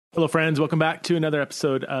Hello, friends. Welcome back to another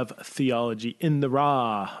episode of Theology in the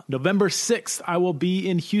Raw. November 6th, I will be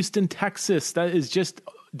in Houston, Texas. That is just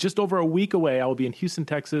over a week away. I will be in Houston,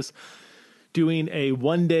 Texas, doing a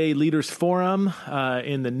one-day leaders forum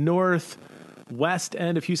in the northwest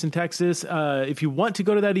end of Houston, Texas. If you want to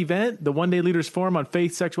go to that event, the one-day leaders forum on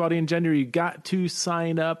faith, sexuality, and gender, you got to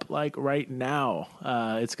sign up like right now.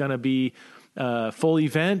 It's going to be full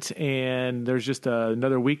event, and there's just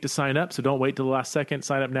another week to sign up, so don't wait till the last second.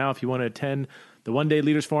 Sign up now if you want to attend the One-Day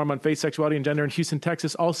Leaders Forum on Faith, Sexuality, and Gender in Houston,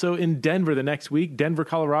 Texas. Also in Denver the next week, Denver,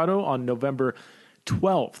 Colorado, on November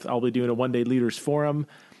 12th. I'll be doing a One-Day Leaders Forum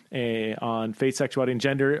on faith, sexuality, and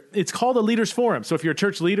gender. It's called a Leaders Forum, so if you're a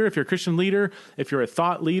church leader, if you're a Christian leader, if you're a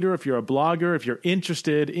thought leader, if you're a blogger, if you're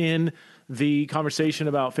interested in the conversation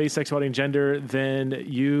about faith, sexuality, and gender, then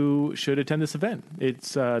you should attend this event.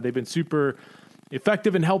 It's they've been super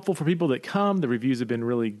effective and helpful for people that come. The reviews have been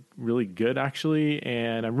really, really good, actually,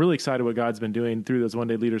 and I'm really excited what God's been doing through those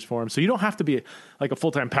one-day leaders forums. So you don't have to be like a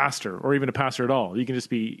full-time pastor or even a pastor at all. You can just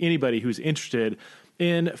be anybody who's interested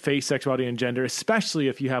in faith, sexuality, and gender, especially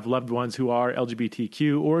if you have loved ones who are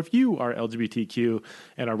LGBTQ, or if you are LGBTQ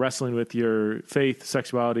and are wrestling with your faith,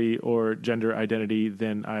 sexuality, or gender identity,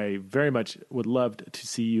 then I very much would love to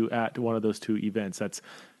see you at one of those two events. That's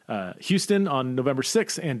Houston on November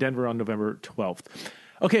 6th and Denver on November 12th.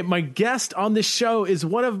 Okay, my guest on this show is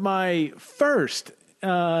one of my first,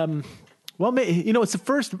 it's the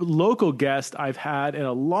first local guest I've had in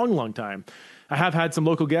a long, long time. I have had some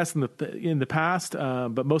local guests in the past,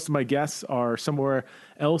 but most of my guests are somewhere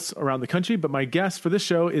else around the country. But my guest for this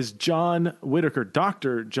show is John Whittaker,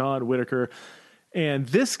 Dr. John Whittaker. And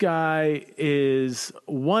this guy is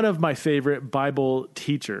one of my favorite Bible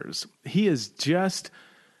teachers. He has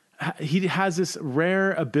this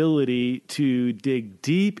rare ability to dig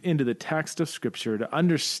deep into the text of Scripture, to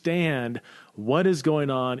understand what is going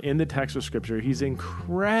on in the text of Scripture. He's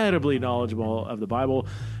incredibly knowledgeable of the Bible,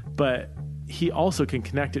 but he also can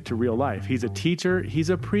connect it to real life. He's a teacher, he's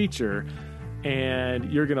a preacher,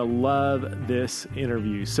 and you're going to love this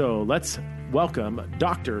interview. So let's welcome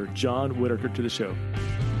Dr. John Whittaker to the show.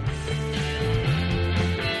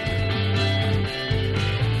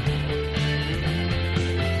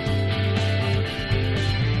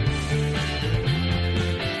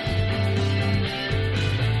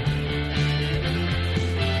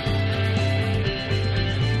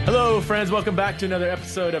 Hello, friends. Welcome back to another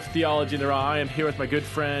episode of Theology in the Raw. I am here with my good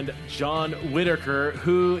friend, John Whittaker,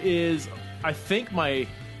 who is, I think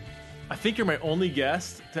you're my only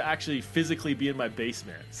guest to actually physically be in my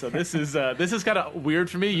basement. So this is kind of weird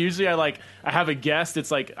for me. Usually I have a guest.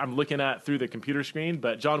 It's like I'm looking at through the computer screen,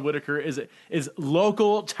 but John Whittaker is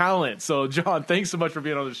local talent. So John, thanks so much for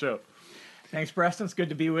being on the show. Thanks, Preston. It's good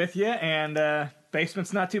to be with you. And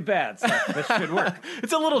basement's not too bad, so this should work.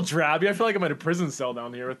 It's a little drabby. I feel like I'm in a prison cell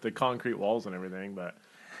down here with the concrete walls and everything. But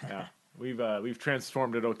yeah, we've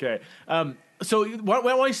transformed it okay. So why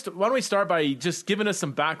don't we start by just giving us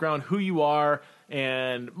some background, who you are,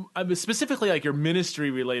 and specifically like your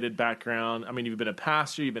ministry-related background. I mean, you've been a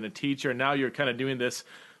pastor, you've been a teacher, and now you're kind of doing this.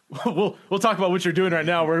 We'll talk about what you're doing right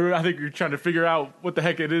now, where I think you're trying to figure out what the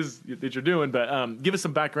heck it is that you're doing. But give us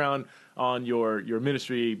some background on your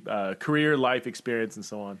ministry, career, life experience, and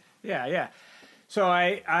so on. Yeah. So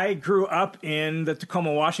I grew up in the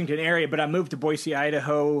Tacoma, Washington area, but I moved to Boise,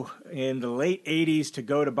 Idaho in the late 80s to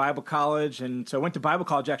go to Bible college. And so I went to Bible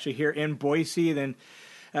college actually here in Boise, then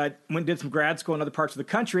went and did some grad school in other parts of the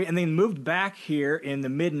country, and then moved back here in the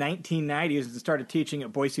mid-1990s and started teaching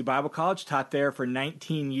at Boise Bible College, taught there for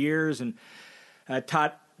 19 years, and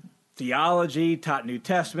taught theology, taught New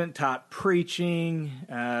Testament, taught preaching,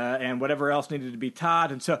 and whatever else needed to be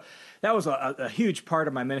taught. And so that was a huge part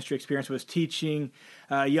of my ministry experience, was teaching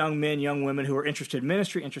young men, young women who were interested in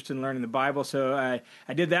ministry, interested in learning the Bible. So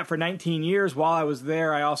I did that for 19 years. While I was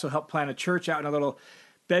there, I also helped plant a church out in a little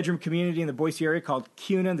bedroom community in the Boise area called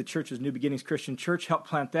CUNA. The church was New Beginnings Christian Church. Helped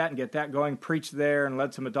plant that and get that going, preached there, and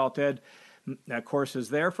led some adult ed courses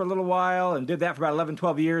there for a little while, and did that for about 11,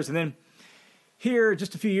 12 years. And then here,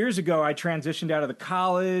 just a few years ago, I transitioned out of the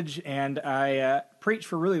college, and I preached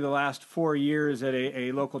for really the last 4 years at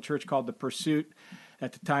a local church called The Pursuit.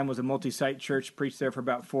 At the time was a multi-site church, preached there for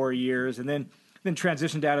about 4 years, and then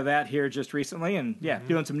transitioned out of that here just recently, and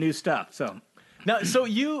doing some new stuff. So now,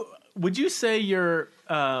 would you say you're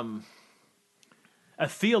a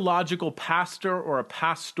theological pastor or a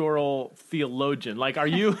pastoral theologian? Like, are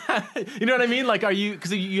you, you know what I mean? Like, are you,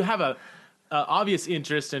 because you have a obvious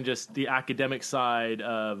interest in just the academic side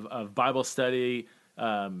of Bible study,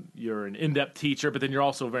 you're an in-depth teacher, but then you're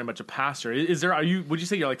also very much a pastor. Would you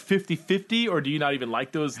say you're like 50-50, or do you not even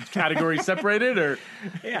like those categories separated? Or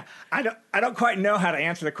yeah, I don't quite know how to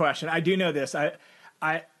answer the question. I do know this. I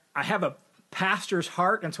have a pastor's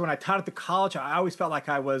heart, and so when I taught at the college, I always felt like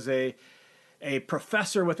I was a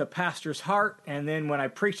professor with a pastor's heart, and then when I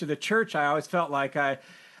preached at the church, I always felt like I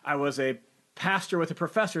was a pastor with a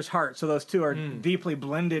professor's heart. So those two are deeply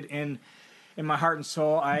blended in my heart and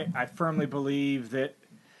soul. I firmly believe that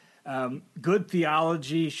good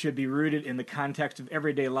theology should be rooted in the context of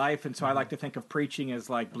everyday life, and so I like to think of preaching as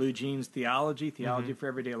like blue jeans theology for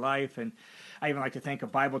everyday life, and I even like to think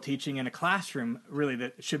of Bible teaching in a classroom really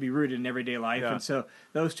that should be rooted in everyday life, and so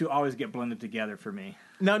those two always get blended together for me.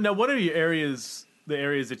 Now, what are your areas? The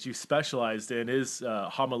areas that you specialized in is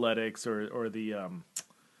homiletics or the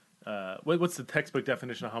what's the textbook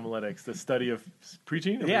definition of homiletics? The study of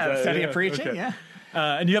preaching? The study of preaching. Okay. Yeah.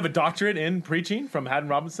 And you have a doctorate in preaching from Haddon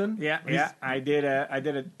Robinson? Yeah. I did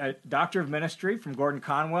a doctor of ministry from Gordon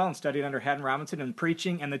Conwell and studied under Haddon Robinson in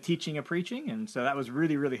preaching and the teaching of preaching, and so that was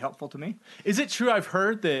really, really helpful to me. Is it true? I've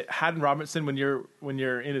heard that Haddon Robinson, when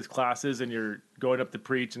you're in his classes and you're going up to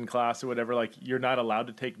preach in class or whatever, like you're not allowed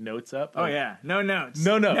to take notes up? Oh yeah, no notes.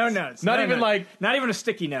 No notes. Not even a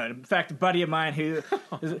sticky note. In fact, a buddy of mine who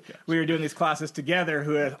we were doing these classes together,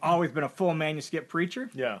 who had always been a full manuscript preacher.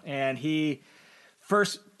 Yeah, and he.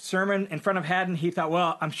 First sermon in front of Haddon, he thought,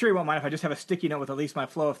 well, I'm sure he won't mind if I just have a sticky note with at least my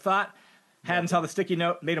flow of thought. Haddon saw the sticky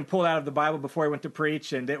note, made him pull it out of the Bible before he went to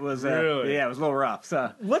preach, and it was really? It was a little rough.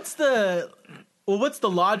 So what's the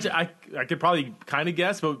logic? I could probably kind of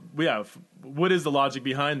guess, but what is the logic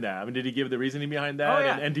behind that? I mean, did he give the reasoning behind that? Oh,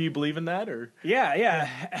 yeah. And do you believe in that? Or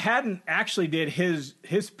Haddon actually did his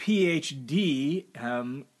PhD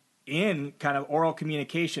in kind of oral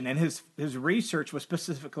communication, and his research was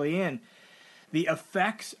specifically in the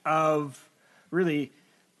effects of really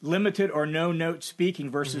limited or no note speaking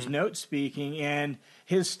versus note speaking, and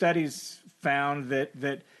his studies found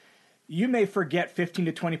that you may forget 15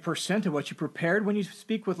 to 20% of what you prepared when you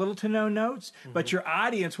speak with little to no notes, but your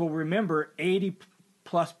audience will remember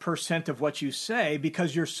 80+% of what you say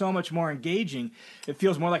because you're so much more engaging. It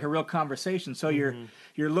feels more like a real conversation. So you're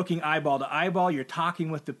looking eyeball to eyeball. You're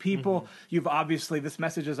talking with the people. This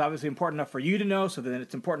message is obviously important enough for you to know, so then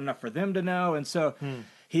it's important enough for them to know. And so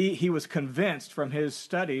he was convinced from his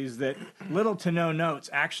studies that little to no notes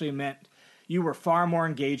actually meant you were far more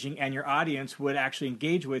engaging, and your audience would actually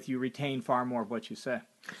engage with you, retain far more of what you say.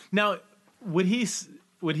 Now, would he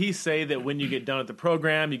say that when you get done at the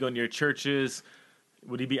program, you go into your churches,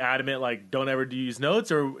 would he be adamant, like, don't ever use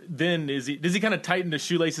notes? Or then does he kind of tighten the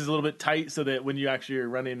shoelaces a little bit tight so that when you actually are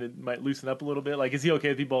running, it might loosen up a little bit? Like, is he okay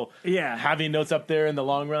with people having notes up there in the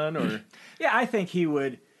long run? Or yeah, I think he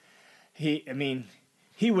would. He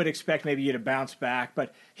would expect maybe you to bounce back,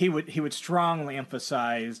 but he would strongly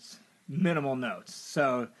emphasize minimal notes.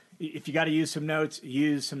 So if you got to use some notes,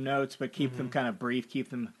 but keep them kind of brief, keep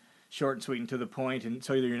them short and sweet and to the point, and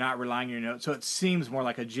so you're not relying on your notes. So it seems more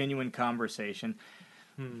like a genuine conversation.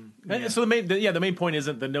 Yeah. So the main point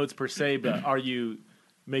isn't the notes per se, but are you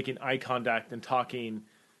making eye contact and talking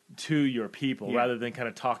to your people rather than kind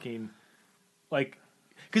of talking like,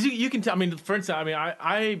 because you can tell. I mean, for instance,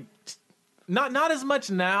 I not as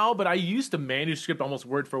much now, but I used to manuscript almost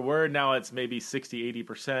word for word. Now it's maybe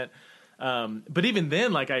 60-80%. But even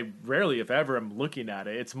then, like, I rarely, if ever, am looking at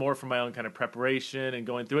it. It's more for my own kind of preparation and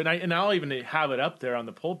going through it. And I'll even have it up there on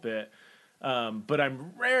the pulpit. But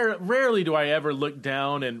rarely do I ever look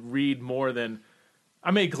down and read more than, I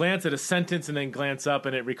may glance at a sentence and then glance up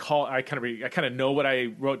and I kind of know what I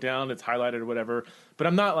wrote down. It's highlighted or whatever. But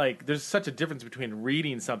I'm not like, there's such a difference between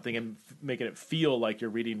reading something and making it feel like you're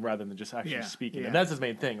reading rather than just actually speaking. Yeah. And that's his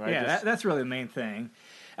main thing, right? Yeah, that's really the main thing.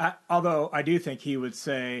 Although I do think he would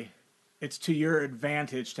say it's to your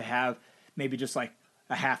advantage to have maybe just like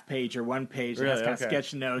a half page or 1 page that has kind of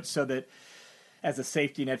sketch notes, so that as a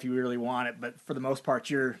safety net if you really want it. But for the most part,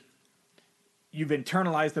 you've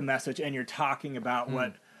internalized the message and you're talking about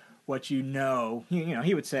what you know.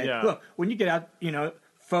 He would say, look, when you get out,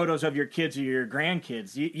 photos of your kids or your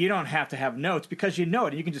grandkids, you don't have to have notes because you know it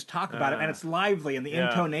and you can just talk about it, and it's lively and the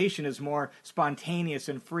intonation is more spontaneous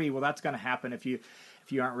and free. Well, that's going to happen if you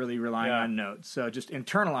aren't really relying on notes. So just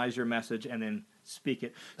internalize your message and then speak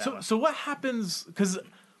it. So what happens, because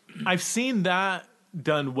I've seen that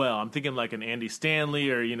done well. I'm thinking like an Andy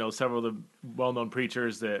Stanley or, several of the well-known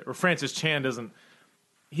preachers or Francis Chan doesn't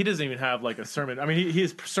even have like a sermon. I mean,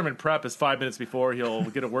 his sermon prep is 5 minutes before he'll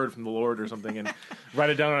get a word from the Lord or something and write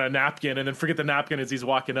it down on a napkin and then forget the napkin as he's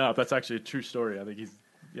walking up. That's actually a true story. I think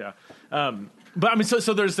but I mean,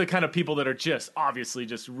 so there's the kind of people that are just obviously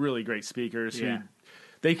just really great speakers who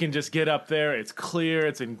they can just get up there. It's clear.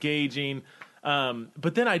 It's engaging.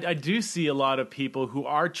 But then I do see a lot of people who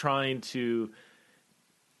are trying to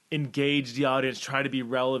engage the audience, try to be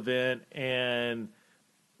relevant, and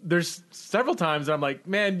there's several times that I'm like,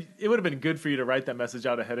 man, it would have been good for you to write that message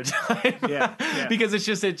out ahead of time. Yeah. Because it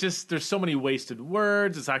just there's so many wasted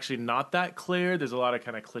words. It's actually not that clear. There's a lot of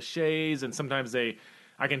kind of cliches, and sometimes I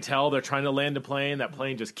can tell they're trying to land a plane. That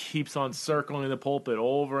plane just keeps on circling the pulpit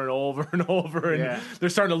over and over and over, and they're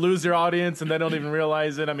starting to lose their audience, and they don't even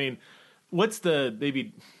realize it. I mean, what's the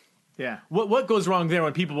maybe? Yeah. What goes wrong there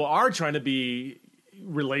when people are trying to be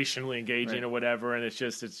relationally engaging or whatever, and it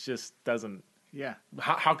just doesn't. Yeah.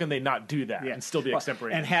 How can they not do that and still be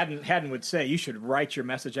extemporaneous? And Haddon would say you should write your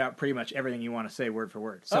message out, pretty much everything you want to say word for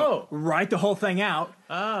word. So write the whole thing out,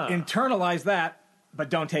 internalize that, but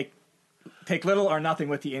don't take little or nothing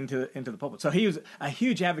with you into the pulpit. So he was a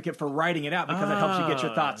huge advocate for writing it out because it helps you get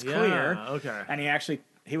your thoughts clear. Okay. And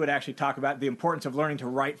he would actually talk about the importance of learning to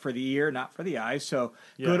write for the ear, not for the eyes. So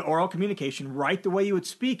good oral communication, write the way you would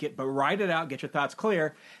speak it, but write it out, get your thoughts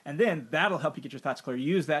clear, and then that'll help you get your thoughts clear.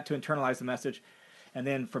 Use that to internalize the message, and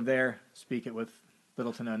then from there, speak it with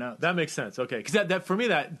little to no notes. That makes sense. Okay, because that for me,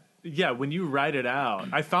 when you write it out,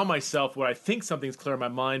 I found myself where I think something's clear in my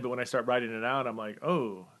mind, but when I start writing it out, I'm like,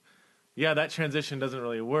 oh, yeah, that transition doesn't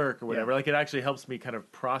really work or whatever. Like, it actually helps me kind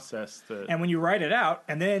of process the... And when you write it out,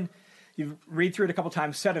 and then you read through it a couple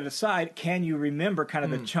times, set it aside, can you remember kind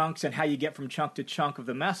of the chunks and how you get from chunk to chunk of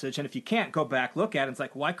the message? And if you can't, go back, look at it. It's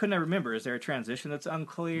like, why couldn't I remember? Is there a transition that's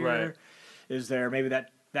unclear? Right. Is there maybe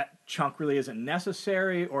that chunk really isn't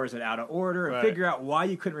necessary, or is it out of order? And figure out why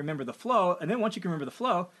you couldn't remember the flow. And then once you can remember the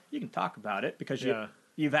flow, you can talk about it because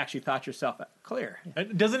you've actually thought yourself clear.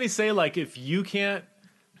 And doesn't he say, like, if you can't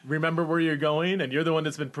remember where you're going and you're the one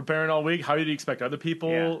that's been preparing all week, how do you expect other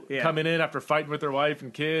people coming in after fighting with their wife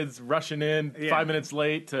and kids, rushing in 5 minutes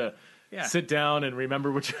late to sit down and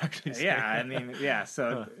remember what you're actually saying?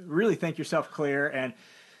 So really think yourself clear. And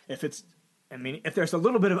if there's a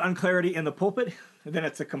little bit of unclarity in the pulpit, then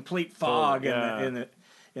it's a complete fog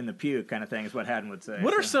in the pew kind of thing, is what Haddon would say.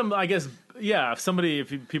 What are some, I guess,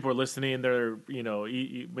 if people are listening, they're,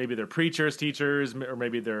 maybe they're preachers, teachers, or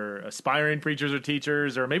maybe they're aspiring preachers or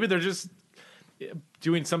teachers, or maybe they're just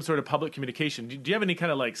doing some sort of public communication. Do you have any kind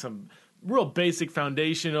of like some real basic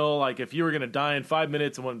foundational, like if you were going to die in 5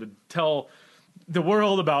 minutes and wanted to tell the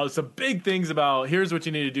world about some big things about here's what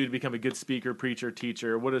you need to do to become a good speaker, preacher,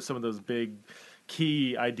 teacher, what are some of those big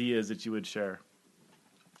key ideas that you would share?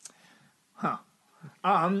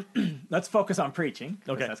 Let's focus on preaching.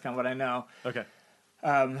 Okay. That's kind of what I know. Okay.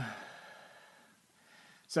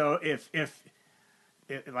 So if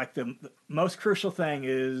like the most crucial thing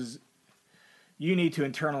is you need to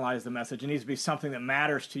internalize the message. It needs to be something that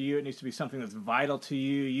matters to you. It needs to be something that's vital to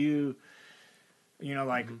you.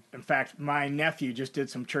 In fact, my nephew just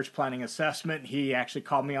did some church planning assessment. He actually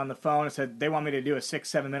called me on the phone and said, they want me to do a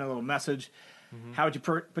 6-7 minute little message. How would you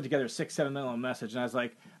put together a 6-7 minute little message? And I was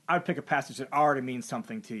like, I would pick a passage that already means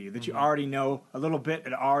something to you, that you already know a little bit,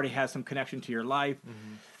 it already has some connection to your life,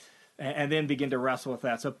 and then begin to wrestle with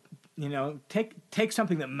that. So, take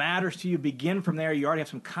something that matters to you, begin from there. You already have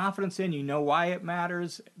some confidence in, you know why it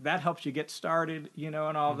matters. That helps you get started, and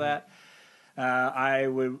all that. I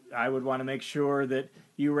would want to make sure that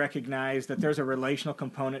you recognize that there's a relational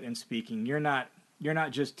component in speaking. You're not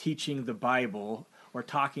just teaching the Bible or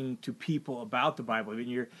talking to people about the Bible. I mean,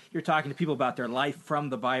 you're talking to people about their life from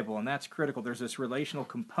the Bible, and that's critical. There's this relational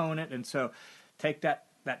component, and so take that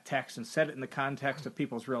text and set it in the context of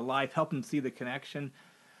people's real life. Help them see the connection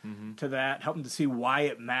to that. Help them to see why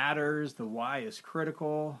it matters. The why is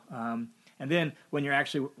critical. And then when you're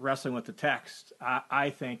actually wrestling with the text, I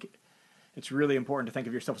think it's really important to think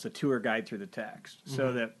of yourself as a tour guide through the text,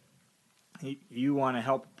 so that you want to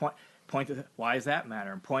help point to why does that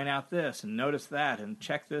matter, and point out this, and notice that, and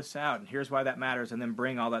check this out, and here's why that matters, and then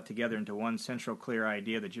bring all that together into one central, clear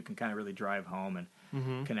idea that you can kind of really drive home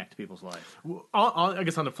and connect to people's lives. I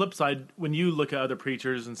guess on the flip side, when you look at other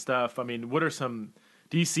preachers and stuff, I mean,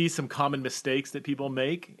 do you see some common mistakes that people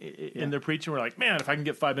make in their preaching? We're like, man, if I can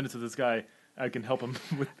get 5 minutes with this guy, I can help him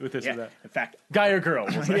with this or that. In fact, guy or girl.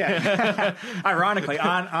 We'll say. Ironically,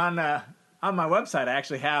 on my website, I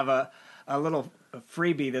actually have a little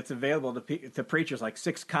freebie that's available to preachers, like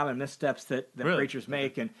 6 common missteps that really? Preachers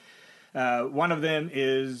make, and one of them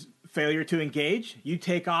is failure to engage. You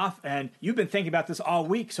take off, and you've been thinking about this all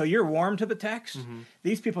week, so you're warm to the text.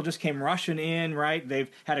 These people just came rushing in, right? They've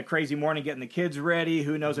had a crazy morning getting the kids ready.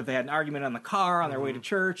 Who knows if they had an argument on the car on their way to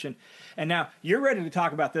church, and now you're ready to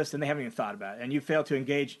talk about this, and they haven't even thought about it, and you fail to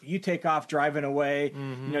engage. You take off driving away,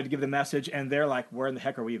 to give the message, and they're like, where in the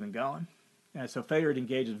heck are we even going? So failure to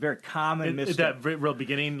engage is a very common mistake. At that real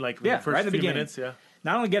beginning, like Yeah, the first right in the few beginning. minutes, yeah.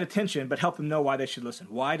 Not only get attention, but help them know why they should listen.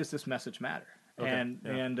 Why does this message matter? Okay,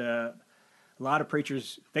 And a lot of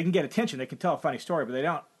preachers, they can get attention, they can tell a funny story, but they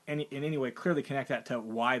don't in any way clearly connect that to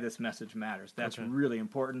why this message matters. That's really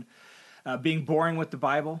important. Being boring with the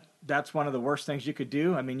Bible, that's one of the worst things you could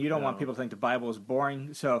do. I mean, you don't want people to think the Bible is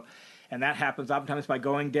boring. And that happens oftentimes by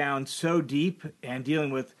going down so deep and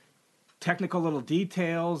dealing with technical little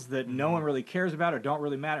details that no one really cares about or don't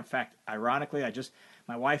really matter. In fact, ironically,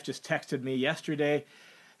 my wife just texted me yesterday,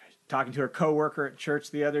 talking to her coworker at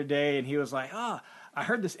church the other day, and he was like, I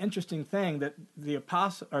heard this interesting thing that the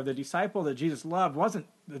apostle or the disciple that Jesus loved wasn't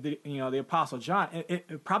the apostle John.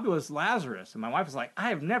 It probably was Lazarus. And my wife was like, I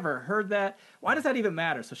have never heard that. Why does that even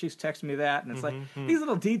matter? So she's texting me that, and it's like these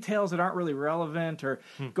little details that aren't really relevant, or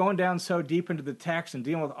going down so deep into the text and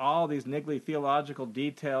dealing with all these niggly theological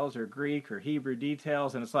details or Greek or Hebrew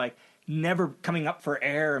details, and it's like never coming up for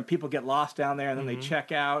air, and people get lost down there, and then they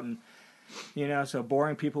check out, and so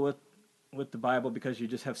boring people with the Bible because you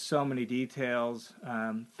just have so many details.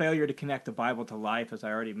 Failure to connect the Bible to life, as I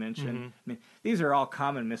already mentioned. I mean, these are all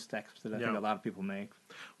common missteps that I think a lot of people make.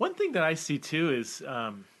 One thing that I see too is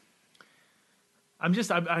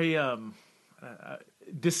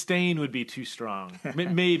disdain would be too strong,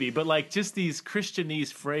 maybe, but like just these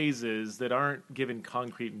Christianese phrases that aren't given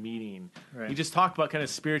concrete meaning. Right. You just talk about kind of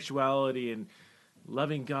spirituality and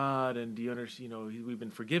loving God, and do you understand, we've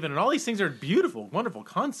been forgiven, and all these things are beautiful, wonderful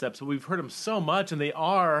concepts, but we've heard them so much, and they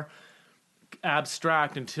are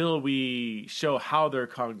abstract until we show how they're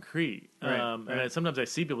concrete. And sometimes I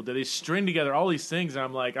see people that they string together all these things, and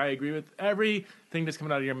I'm like, I agree with everything that's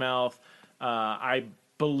coming out of your mouth. I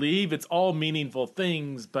believe it's all meaningful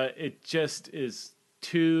things, but it just is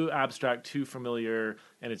too abstract, too familiar,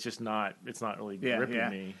 and it's not really gripping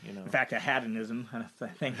me. In fact, a Haddonism, a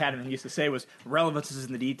thing Haddon used to say was relevance is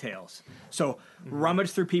in the details. So rummage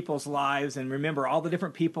through people's lives and remember all the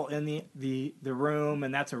different people in the room,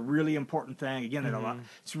 and that's a really important thing. Again,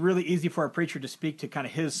 it's really easy for a preacher to speak to kind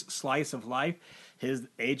of his slice of life, his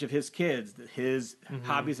age of his kids, his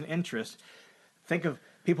hobbies and interests. Think of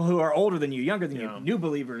people who are older than you, younger than you, new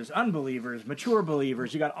believers, unbelievers, mature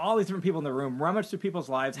believers. You got all these different people in the room. Rummage through people's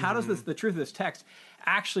lives. How does the truth of this text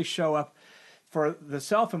actually show up for the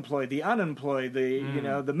self-employed, the unemployed,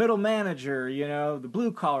 the middle manager, the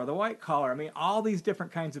blue collar, the white collar? I mean, all these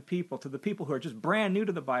different kinds of people, to the people who are just brand new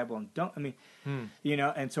to the Bible and don't. I mean,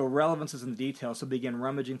 and so relevance is in the details. So begin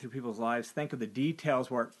rummaging through people's lives. Think of the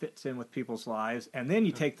details where it fits in with people's lives, and then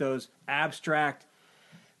you take those abstract,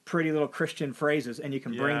 pretty little Christian phrases, and you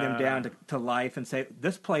can bring them down to life and say,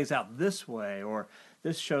 this plays out this way, or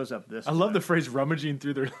this shows up this way. I love the phrase rummaging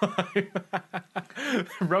through their life.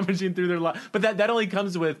 Rummaging through their life. But that only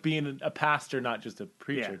comes with being a pastor, not just a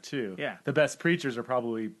preacher, too. Yeah. The best preachers are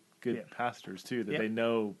probably good pastors, too, that they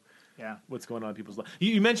know what's going on in people's lives.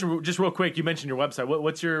 You mentioned, just real quick, your website.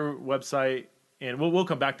 What's your website? And we'll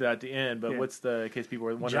come back to that at the end, but what's in case people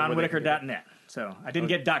are wondering? JohnWhitaker.net. So I didn't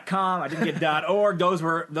get .com, I didn't get .org.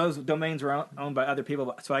 Those domains were owned by other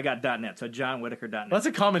people, so I got .net. So JohnWhitaker.net. Well, that's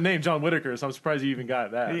a common name, John Whittaker. So I'm surprised you even got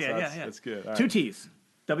that. That's good. All right. 2 T's,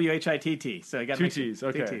 WHITT. So I got 2 T's.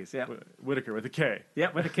 Okay. 2 T's. Yeah. Whittaker with a K.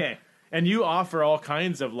 Yep, with a K. And you offer all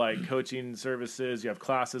kinds of like coaching services. You have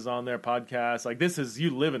classes on there, podcasts. Like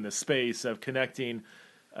you live in the space of connecting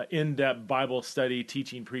in-depth Bible study,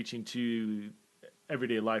 teaching, preaching to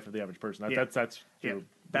everyday life of the average person.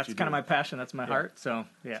 That's kind of my passion. That's my heart. So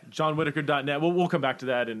JohnWhitaker.net. We'll come back to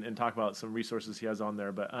that and talk about some resources he has on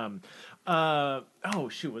there. But what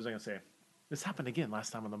was I going to say? This happened again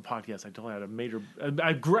last time on the podcast. I totally had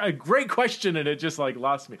a great question, and it just like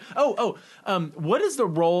lost me. What is the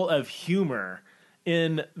role of humor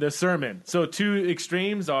in the sermon? So two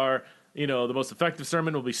extremes are, the most effective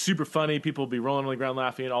sermon will be super funny. People will be rolling on the ground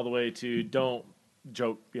laughing, all the way to don't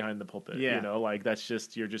joke behind the pulpit. That's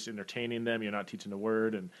just, you're just entertaining them. You're not teaching the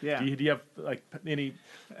word. And do you have like any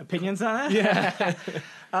opinions on that?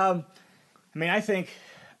 Yeah.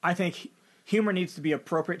 I think humor needs to be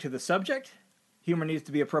appropriate to the subject. Humor needs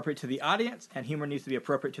to be appropriate to the audience, and humor needs to be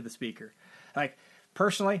appropriate to the speaker. Like,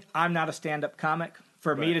 personally, I'm not a stand-up comic.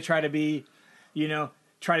 For me to try to be,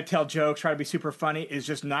 try to tell jokes, try to be super funny is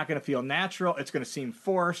just not going to feel natural. It's going to seem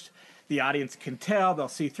forced. The audience can tell. They'll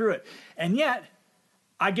see through it. And yet,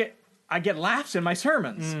 I get laughs in my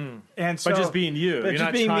sermons, and so but just being you, you're just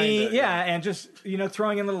not being me, and just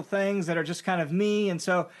throwing in little things that are just kind of me. And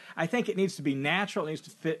so I think it needs to be natural. It needs to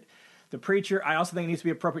fit the preacher. I also think it needs to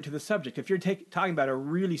be appropriate to the subject. If you're talking about a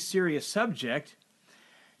really serious subject,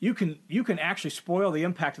 you can actually spoil the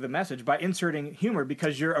impact of the message by inserting humor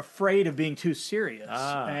because you're afraid of being too serious.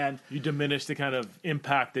 And you diminish the kind of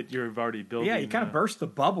impact that you've already built. Yeah, you kind of burst the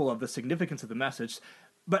bubble of the significance of the message.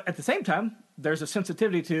 But at the same time, there's a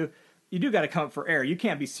sensitivity to, you do got to come up for air. You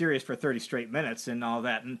can't be serious for 30 straight minutes and all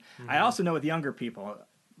that. And I also know with younger people,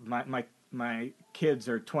 my kids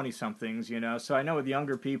are 20-somethings, so I know with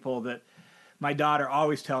younger people that my daughter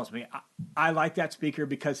always tells me, I like that speaker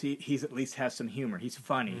because he's at least has some humor. He's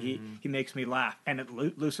funny. He makes me laugh. And it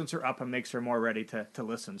loosens her up and makes her more ready to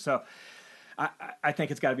listen. So I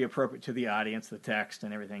think it's got to be appropriate to the audience, the text,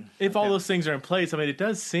 and everything. If all those things are in place, I mean, it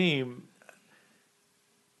does seem,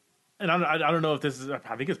 and I don't know if this is, I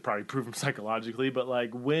think it's probably proven psychologically, but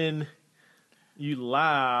like when you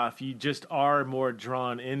laugh, you just are more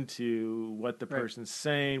drawn into what the person's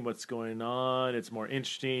saying, what's going on. It's more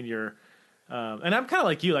interesting. You're, and I'm kind of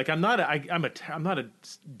like you. Like I'm not a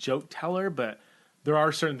joke teller, but there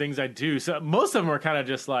are certain things I do. So most of them are kind of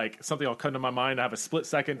just like something will come to my mind. I have a split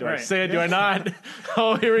second. Do I say it? Do I not?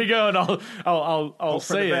 Oh, here we go. And I'll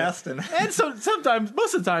say it. Best and so sometimes,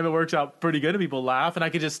 most of the time, it works out pretty good, and people laugh. And I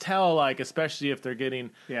can just tell, like, especially if they're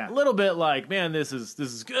getting a little bit like, man, this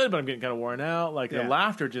is good, but I'm getting kind of worn out. Like the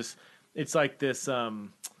laughter, just it's like this.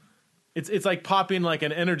 It's like popping like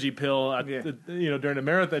an energy pill, during a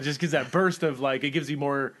marathon. It just gives that burst of like, it gives you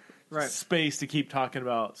more space to keep talking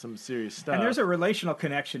about some serious stuff. And there's a relational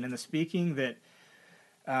connection in the speaking that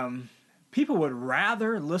people would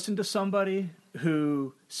rather listen to somebody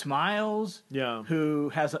who smiles, who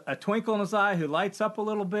has a twinkle in his eye, who lights up a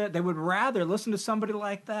little bit. They would rather listen to somebody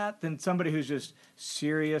like that than somebody who's just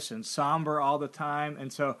serious and somber all the time.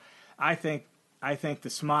 And so I think the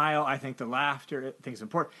smile, I think the laughter, I think it's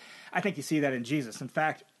important. I think you see that in Jesus. In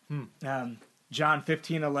fact, John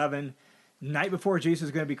 15:11, night before Jesus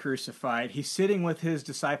is going to be crucified, he's sitting with his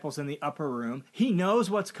disciples in the upper room. He knows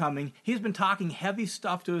what's coming. He's been talking heavy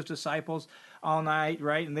stuff to his disciples all night,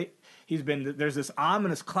 right? And there's this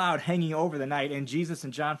ominous cloud hanging over the night. And Jesus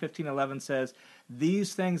in John 15:11 says,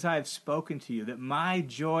 "These things I have spoken to you, that my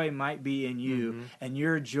joy might be in you, and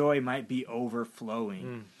your joy might be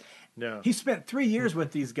overflowing." No. He spent 3 years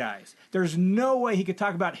with these guys. There's no way he could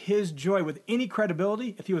talk about his joy with any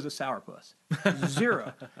credibility if he was a sourpuss.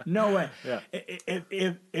 Zero. No way. Yeah.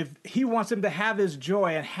 If he wants them to have his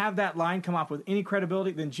joy and have that line come off with any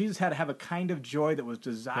credibility, then Jesus had to have a kind of joy that was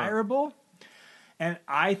desirable. And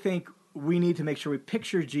I think we need to make sure we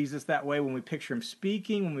picture Jesus that way when we picture him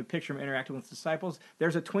speaking, when we picture him interacting with disciples.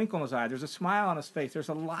 There's a twinkle in his eye. There's a smile on his face. There's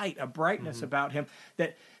a light, a brightness about him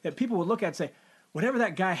that people would look at and say, whatever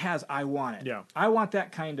that guy has, I want it. Yeah. I want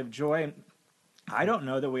that kind of joy. And I don't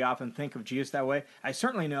know that we often think of Jesus that way. I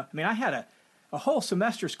certainly know. I mean, I had a whole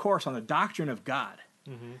semester's course on the doctrine of God.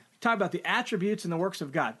 Talk about the attributes and the works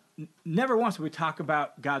of God. Never once did we talk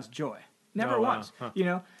about God's joy. Never once.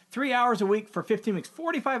 Wow. 3 hours a week for 15 weeks,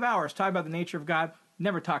 45 hours, talk about the nature of God.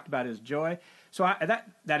 Never talked about his joy. So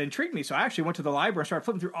that intrigued me. So I actually went to the library and started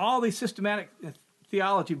flipping through all these systematic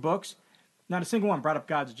theology books. Not a single one brought up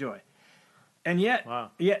God's joy. And yet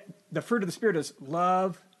the fruit of the Spirit is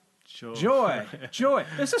love, joy.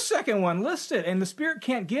 There's a second one listed, and the Spirit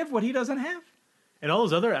can't give what he doesn't have. And all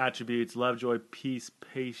those other attributes, love, joy, peace,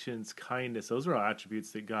 patience, kindness, those are all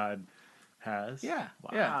attributes that God has. Yeah. Wow.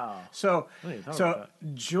 Yeah. So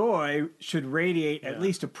joy should radiate at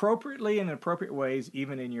least appropriately in appropriate ways,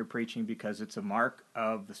 even in your preaching, because it's a mark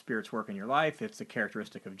of the Spirit's work in your life. It's a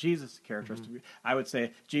characteristic of Jesus. I would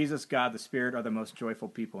say Jesus, God, the Spirit are the most joyful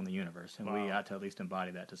people in the universe, and we ought to at least embody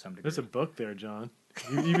that to some degree. There's a book there, John.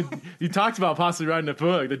 You talked about possibly writing a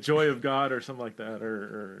book, The Joy of God, or something like that.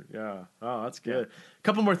 Oh, that's good. A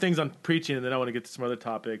couple more things on preaching, and then I want to get to some other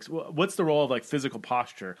topics. What's the role of like physical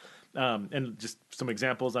posture? And just some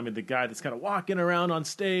examples. I mean, the guy that's kind of walking around on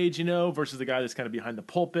stage, versus the guy that's kind of behind the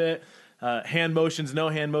pulpit. Hand motions, no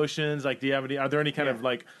hand motions. Like, are there any kind of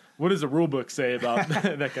like, what does the rule book say about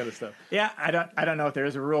that kind of stuff? Yeah, I don't know if there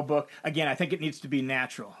is a rule book. Again, I think it needs to be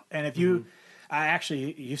natural. And if you, I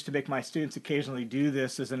actually used to make my students occasionally do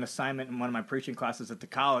this as an assignment in one of my preaching classes at the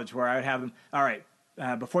college, where I would have them, all right,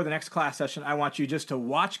 before the next class session, I want you just to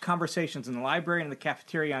watch conversations in the library and in the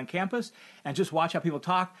cafeteria on campus, and just watch how people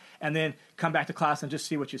talk, and then come back to class and just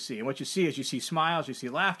see what you see. And what you see is you see smiles, you see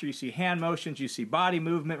laughter, you see hand motions, you see body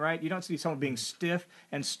movement, right? You don't see someone being stiff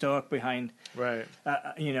and stoic behind, right?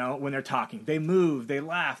 When they're talking. They move, they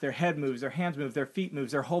laugh, their head moves, their hands move, their feet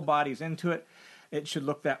moves, their whole body's into it. It should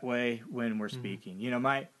look that way when we're speaking.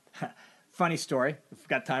 My funny story. We've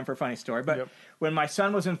got time for a funny story. But when my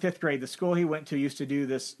son was in 5th grade, the school he went to used to do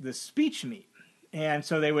this speech meet. And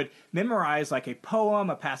so they would memorize like a poem,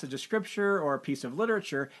 a passage of scripture, or a piece of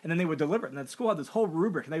literature, and then they would deliver it. And the school had this whole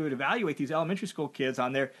rubric, and they would evaluate these elementary school kids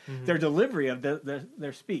on their delivery of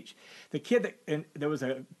their speech. The kid there was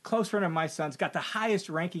a close friend of my son's, got the highest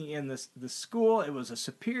ranking in the school. It was a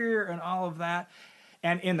superior and all of that.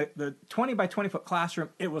 And in the 20 by 20 foot classroom,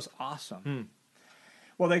 it was awesome.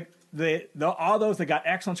 Well, all those that got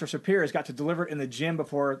excellence or superiors got to deliver it in the gym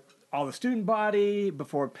before all the student body,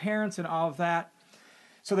 before parents and all of that.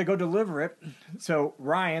 So they go deliver it. So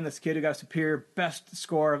Ryan, this kid who got a superior, best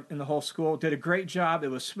score in the whole school, did a great job. It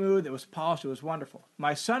was smooth. It was polished. It was wonderful.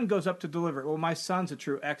 My son goes up to deliver it. Well, my son's a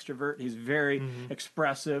true extrovert. He's very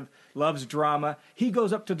expressive, loves drama. He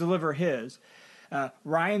goes up to deliver his.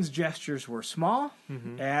 Ryan's gestures were small,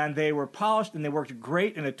 and they were polished, and they worked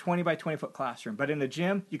great in a 20 by 20 foot classroom. But in the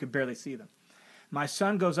gym, you could barely see them. My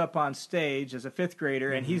son goes up on stage as a fifth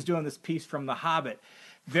grader, and he's doing this piece from The Hobbit.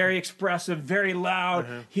 Very expressive, very loud,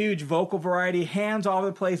 huge vocal variety, hands all over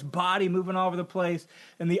the place, body moving all over the place.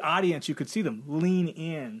 And the audience, you could see them lean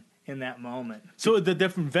in that moment. So the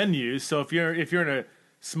different venues. So if you're in a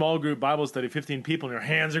small group Bible study, 15 people, and your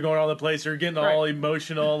hands are going all over the place, you're getting all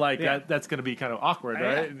emotional, like that's going to be kind of awkward,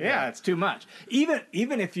 right? Yeah, it's too much. Even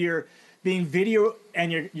if you're being video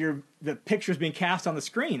and the picture's being cast on the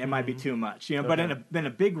screen, it might be too much, But in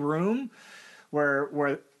a big room where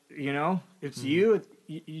it's you,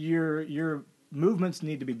 your movements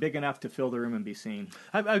need to be big enough to fill the room and be seen.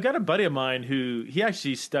 I've got a buddy of mine who he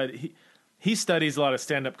actually he studies a lot of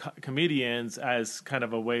stand-up comedians as kind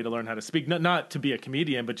of a way to learn how to speak, not to be a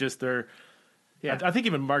comedian, but just their. Yeah, I think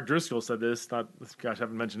even Mark Driscoll said this. I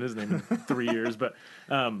haven't mentioned his name in 3 years, but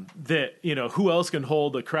that who else can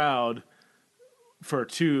hold a crowd for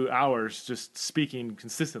 2 hours just speaking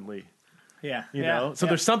consistently? So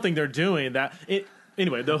there's something they're doing that it.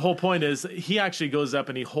 Anyway, the whole point is he actually goes up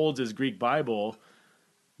and he holds his Greek Bible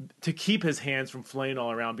to keep his hands from flailing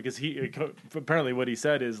all around, because apparently what he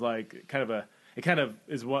said is like it kind of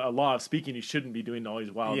is what a law of speaking. You shouldn't be doing all these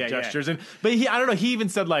wild gestures. Yeah. But I don't know. He even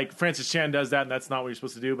said like Francis Chan does that, and that's not what you're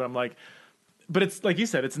supposed to do. But I'm like, but it's like you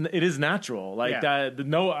said, it is natural. Like that.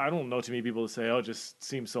 I don't know too many people that say, oh, it just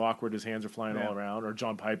seems so awkward. His hands are flying all around, or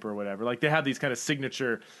John Piper or whatever. Like they have these kind of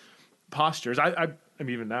signature postures. I mean,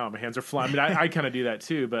 even now my hands are flying. I mean, I kind of do that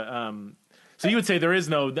too. But so you would say there is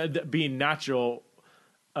no being natural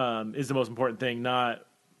is the most important thing, not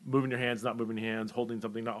moving your hands, not moving your hands, holding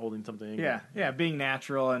something, not holding something. Yeah, being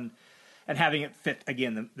natural and having it fit,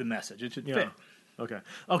 again, the message. It should fit.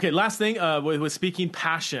 Okay. Last thing with speaking,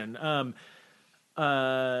 passion.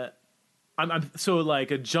 I'm so like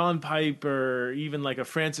a John Piper, even like a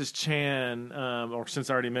Francis Chan, or since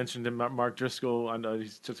I already mentioned him, Mark Driscoll. I know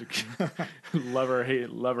he's just a lover hate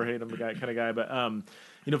him kind of guy, but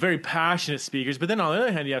very passionate speakers. But then on the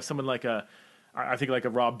other hand, you have someone like I think like a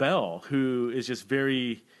Rob Bell, who is just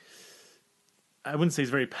very, I wouldn't say he's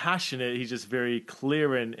very passionate. He's just very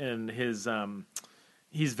clear in his,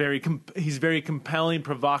 he's very compelling,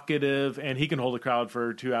 provocative, and he can hold a crowd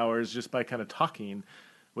for 2 hours just by kind of talking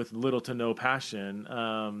with little to no passion.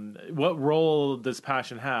 What role does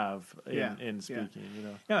passion have in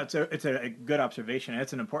speaking? No, it's a good observation.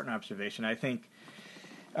 It's an important observation. I think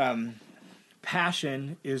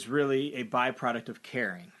passion is really a byproduct of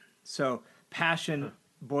caring. So passion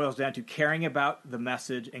boils down to caring about the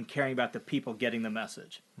message and caring about the people getting the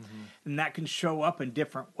message. And that can show up in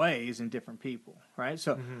different ways in different people, right?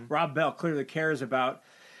 So Rob Bell clearly cares about,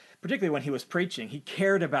 particularly when he was preaching, he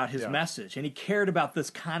cared about his message, and he cared about this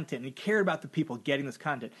content, and he cared about the people getting this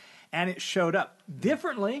content. And it showed up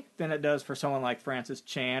differently than it does for someone like Francis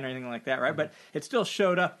Chan or anything like that, right? But it still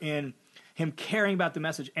showed up in him caring about the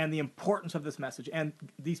message and the importance of this message and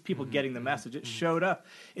these people getting the message. It showed up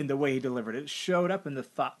in the way he delivered it. It showed up in the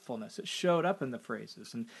thoughtfulness. It showed up in the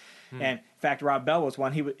phrases. And in fact, Rob Bell was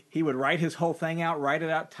one. He would write his whole thing out, write it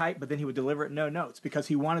out tight, but then he would deliver it no notes because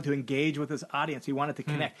he wanted to engage with his audience. He wanted to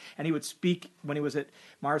connect. And he would speak when he was at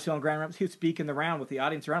Mars Hill and Grand Rapids. He would speak in the round with the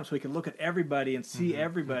audience around him so he could look at everybody and see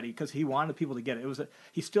everybody because he wanted people to get it.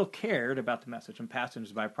 He still cared about the message, and passion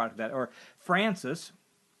is a byproduct of that. Or Francis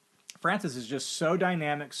is just so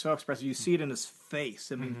dynamic, so expressive. You see it in his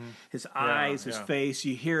face. I mean, his eyes, his face.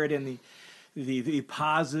 You hear it in the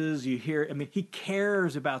pauses. You hear it. I mean, he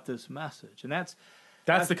cares about this message. And that's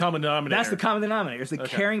the common denominator. That's the common denominator. It's the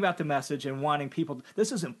caring about the message and wanting people.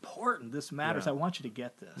 This is important. This matters. I want you to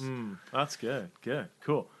get this. That's good. Good.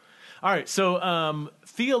 Cool. All right, so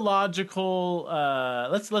theological.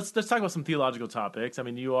 Let's talk about some theological topics. I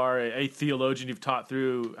mean, you are a theologian. You've taught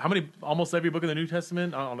through almost every book in the New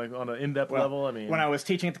Testament on an in-depth level. I mean, when I was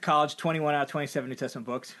teaching at the college, 21 out of 27 New Testament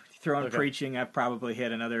books. Throw in preaching, I've probably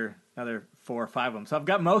hit another 4 or 5 of them. So I've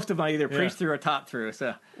got most of them I either preached through or taught through.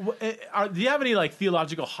 So, do you have any like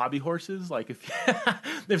theological hobby horses? Like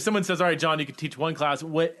if someone says, "All right, John, you could teach one class,"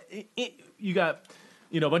 you got.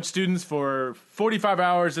 A bunch of students for 45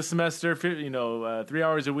 hours a semester, 3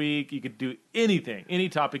 hours a week. You could do anything, any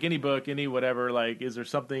topic, any book, any whatever. Like, is there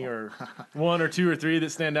something or one or two or three that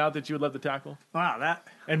stand out that you would love to tackle? Wow,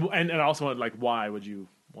 and also, like, why would you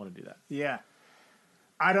want to do that? Yeah.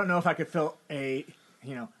 I don't know if I could fill a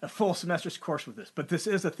full semester's course with this, but this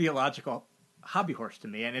is a theological hobby horse to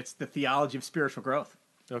me, and it's the theology of spiritual growth.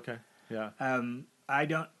 Okay. Yeah. I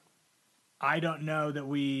don't know that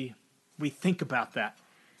we think about that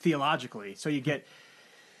theologically. So you get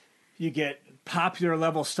popular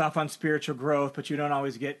level stuff on spiritual growth, but you don't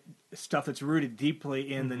always get stuff that's rooted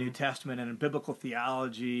deeply in the New Testament and in biblical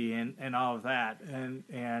theology and all of that.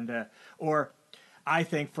 Or I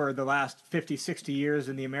think for the last 50, 60 years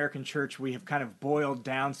in the American church, we have kind of boiled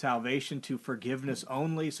down salvation to forgiveness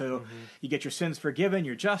only. So you get your sins forgiven,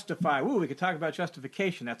 you're justified. Ooh, we could talk about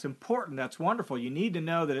justification. That's important. That's wonderful. You need to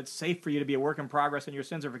know that it's safe for you to be a work in progress and your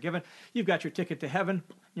sins are forgiven. You've got your ticket to heaven.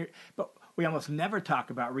 But we almost never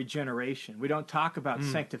talk about regeneration. We don't talk about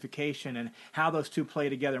sanctification and how those two play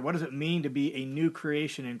together. What does it mean to be a new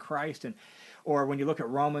creation in Christ? Or when you look at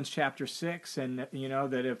Romans chapter 6 and, that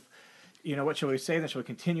if, what shall we say? Then shall we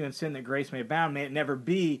continue in sin that grace may abound? May it never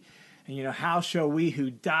be. And, how shall we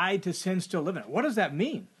who died to sin still live in it? What does that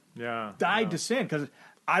mean? Yeah. Died to sin? Because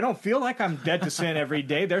I don't feel like I'm dead to sin every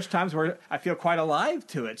day. There's times where I feel quite alive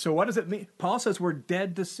to it. So what does it mean? Paul says we're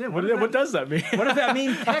dead to sin. What does that mean? What does that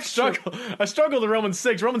mean? I struggle with Romans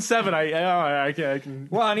 6. Romans 7, I can.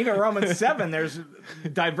 Well, and even Romans 7, there's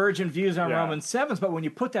divergent views on Romans 7. But when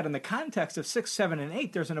you put that in the context of 6, 7, and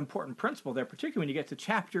 8, there's an important principle there, particularly when you get to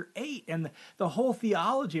chapter 8 and the whole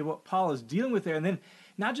theology of what Paul is dealing with there. And then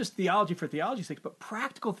not just theology for theology's sake, but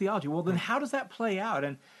practical theology. Well, then how does that play out?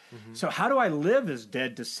 And so how do I live as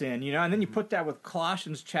dead to sin? And then you put that with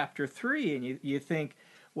Colossians chapter 3, and you think,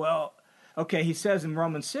 well, okay, he says in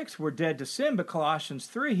Romans 6, we're dead to sin, but Colossians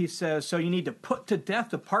 3, he says, so you need to put to death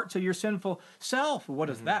the parts of your sinful self. What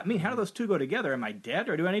does that mean? How do those two go together? Am I dead,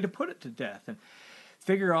 or do I need to put it to death? And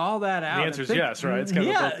figure all that out. The answer is yes, right? It's kind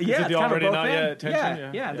of the already not yet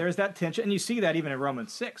tension. Yeah, there's that tension. And you see that even in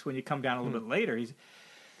Romans 6 when you come down a little bit later. He's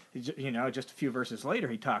just a few verses later,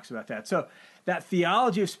 he talks about that. So that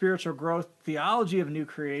theology of spiritual growth, theology of new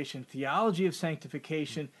creation, theology of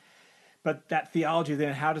sanctification, but that theology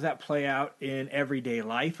then, how does that play out in everyday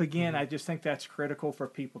life again? I just think that's critical for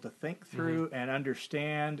people to think through and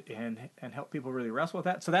understand and help people really wrestle with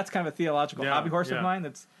that. So that's kind of a theological hobby horse of mine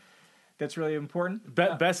that's really important.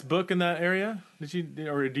 Best book in that area? Do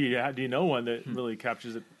you know one that really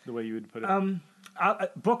captures it the way you would put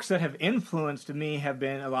it? Books that have influenced me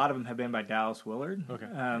a lot of them have been by Dallas Willard.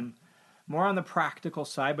 Okay. More on the practical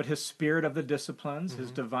side, but his Spirit of the Disciplines,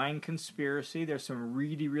 his Divine Conspiracy, there's some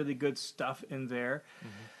really, really good stuff in there.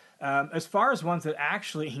 As far as ones that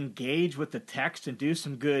actually engage with the text and do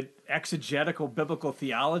some good exegetical biblical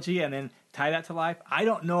theology and then tie that to life, I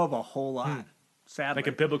don't know of a whole lot. Sadly. Like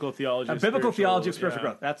a biblical theology. Theology of spiritual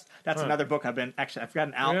growth. That's another book I've got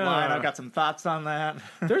an outline. I've got some thoughts on that.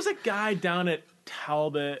 There's a guy down at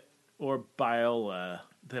Talbot or Biola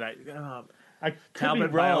that I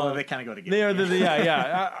Talbot, Biola, they kind of go together.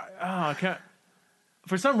 I can't.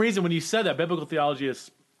 For some reason, when you said that biblical theology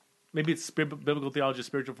is, maybe it's biblical theology of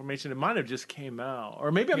spiritual formation, it might have just came out,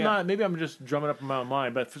 or maybe I'm not. Maybe I'm just drumming up in my own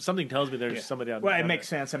mind. But something tells me there's somebody out there. Well, it makes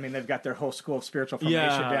sense. I mean, they've got their whole school of spiritual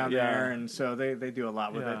formation down there, and so they do a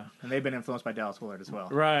lot with it. And they've been influenced by Dallas Willard as well.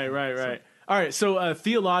 Right. So. All right. So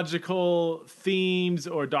theological themes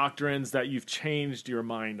or doctrines that you've changed your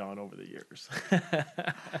mind on over the years.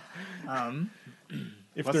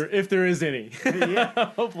 If there is any,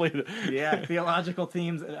 hopefully. Theological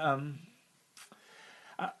themes.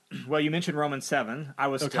 Well, you mentioned Romans 7. I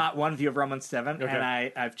was taught one view of Romans 7,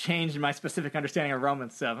 and I've changed my specific understanding of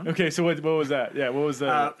Romans 7. Okay, so what was that? Yeah, what was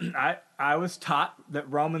that? I was taught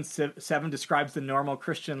that Romans 7 describes the normal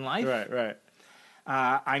Christian life. Right.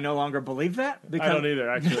 I no longer believe that. I don't either,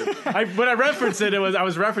 actually. When I referenced it, I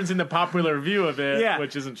was referencing the popular view of it,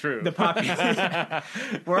 which isn't true.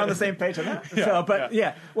 We're on the same page on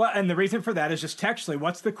that. Well, and the reason for that is just textually,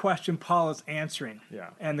 what's the question Paul is answering? Yeah.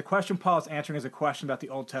 And the question Paul is answering is a question about the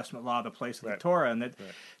Old Testament law, the place of the Torah, and that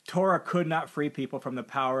Torah could not free people from the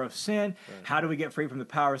power of sin. Right. How do we get free from the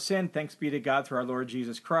power of sin? Thanks be to God through our Lord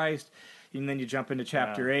Jesus Christ. And then you jump into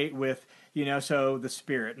chapter 8 with, so the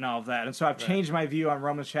Spirit and all of that. And so I've changed my view on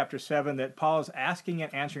Romans chapter 7 that Paul is asking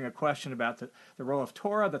and answering a question about the role of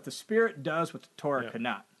Torah, that the Spirit does what the Torah could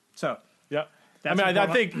not. So, I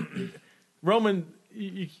think Romans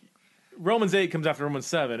 8 comes after Romans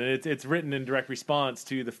 7, and it's written in direct response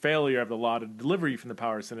to the failure of the law to deliver you from the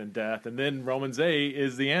power of sin and death. And then Romans 8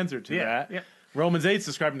 is the answer to that. Yeah. Romans 8 is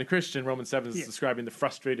describing the Christian. Romans 7 is describing the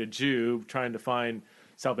frustrated Jew trying to find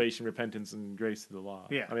salvation, repentance, and grace through the law.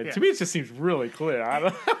 Yeah, to me, it just seems really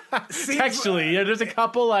clear. Textually, there's a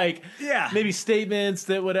couple maybe statements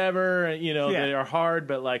that whatever that are hard,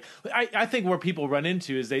 but I think where people run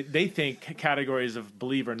into is they think categories of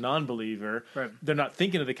believer, non-believer. Right. They're not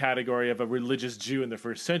thinking of the category of a religious Jew in the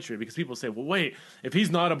first century, because people say, well, wait, if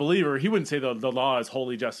he's not a believer, he wouldn't say the law is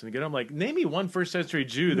holy, just, and good. I'm like, name me one first century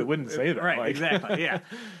Jew that wouldn't say that. Right, exactly.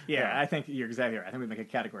 Yeah. I think you're exactly right. I think we make a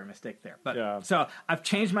category mistake there. But so I've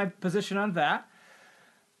changed my position on that.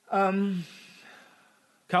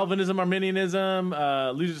 Calvinism, Arminianism,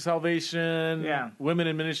 losers of salvation, women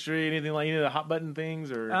in ministry, anything like any of the hot button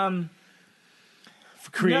things, or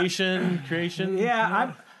creation.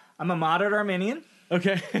 Yeah, I'm a moderate Arminian.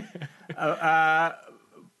 Okay. And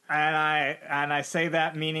I say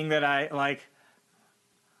that meaning that I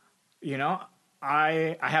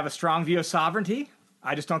have a strong view of sovereignty.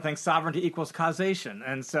 I just don't think sovereignty equals causation,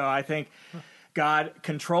 and so I think God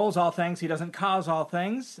controls all things. He doesn't cause all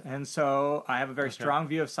things. And so I have a very strong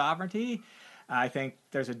view of sovereignty. I think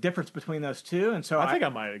there's a difference between those two. And so I think I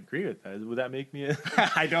might agree with that. Would that make me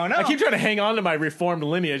I don't know. I keep trying to hang on to my Reformed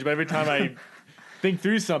lineage, but every time I think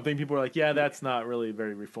through something, people are like, yeah, that's not really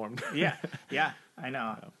very Reformed. Yeah, I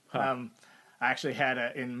know. I actually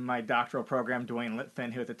had in my doctoral program, Dwayne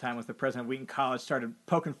Litfin, who at the time was the president of Wheaton College, started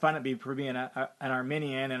poking fun at me for being an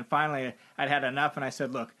Arminian. And finally, I'd had enough, and I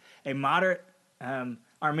said, look, a moderate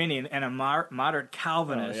Arminian and a moderate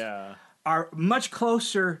Calvinist are much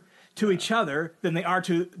closer to each other than they are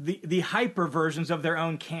to the hyper versions of their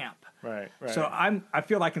own camp. Right. So I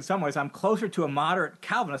feel like in some ways I'm closer to a moderate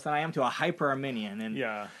Calvinist than I am to a hyper Arminian.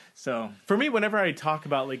 And so for me, whenever I talk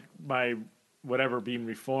about my whatever being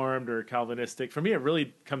Reformed or Calvinistic, for me it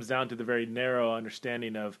really comes down to the very narrow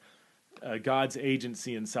understanding of God's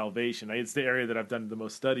agency in salvation. It's the area that I've done the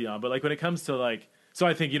most study on. But when it comes to so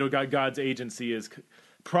I think, God's agency is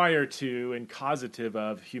prior to and causative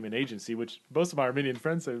of human agency, which most of my Arminian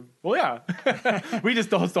friends say, well, yeah. We just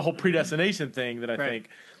don't, it's the whole predestination thing that I think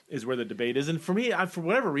is where the debate is. And for me, for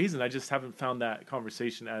whatever reason, I just haven't found that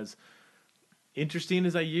conversation as interesting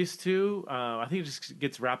as I used to. I think it just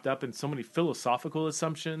gets wrapped up in so many philosophical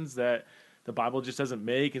assumptions that the Bible just doesn't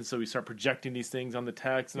make. And so we start projecting these things on the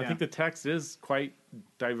text. And I think the text is quite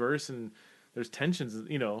diverse and there's tensions,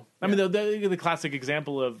 I mean, the classic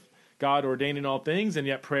example of God ordaining all things, and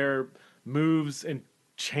yet prayer moves and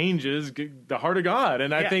changes the heart of God.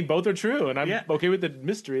 And I think both are true, and I'm okay with the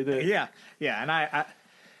mystery. And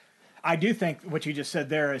I do think what you just said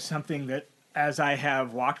there is something that, as I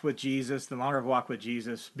have walked with Jesus, the longer I've walked with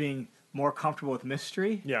Jesus, being more comfortable with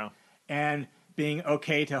mystery, and being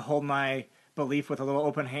okay to hold my belief with a little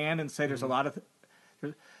open hand and say there's a lot of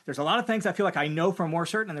there's a lot of things I feel like I know for more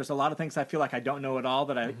certain, and there's a lot of things I feel like I don't know at all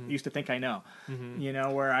that I used to think I know.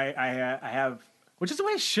 Where I have, which is the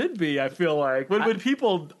way it should be. I feel like when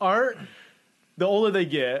people aren't, the older they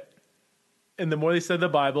get, and the more they study the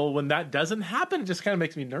Bible, when that doesn't happen, it just kind of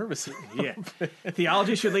makes me nervous.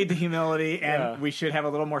 Theology should lead to humility, and we should have a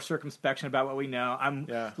little more circumspection about what we know. I'm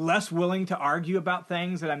less willing to argue about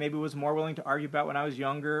things that I maybe was more willing to argue about when I was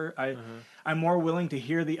younger. I'm more willing to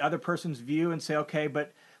hear the other person's view and say, okay,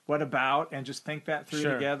 but what about, and just think that through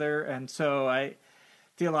together. And so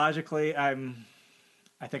theologically, I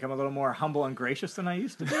think I'm a little more humble and gracious than I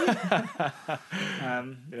used to be.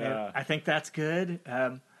 And I think that's good.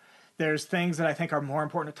 There's things that I think are more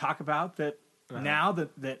important to talk about that now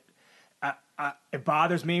that it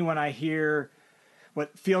bothers me when I hear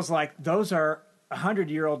what feels like those are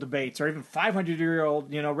 100-year-old debates or even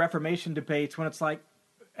 500-year-old, Reformation debates, when it's like,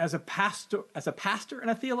 as a pastor and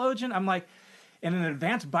a theologian, I'm like, in an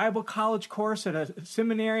advanced Bible college course at a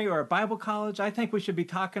seminary or a Bible college, I think we should be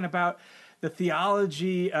talking about the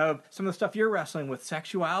theology of some of the stuff you're wrestling with,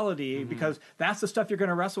 sexuality, because that's the stuff you're going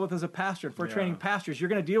to wrestle with as a pastor. If we're training pastors, you're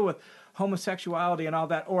going to deal with homosexuality and all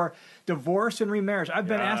that, or divorce and remarriage. I've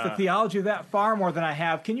been asked the theology of that far more than I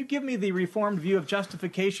have. Can you give me the Reformed view of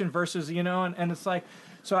justification versus, and it's like,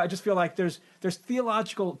 so I just feel like there's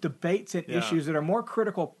theological debates and issues that are more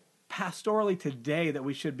critical pastorally today that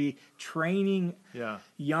we should be training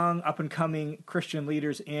young, up-and-coming Christian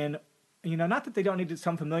leaders in. Not that they don't need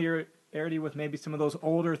some familiarity with maybe some of those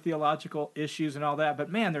older theological issues and all that,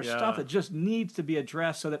 but man, there's stuff that just needs to be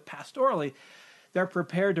addressed so that pastorally they're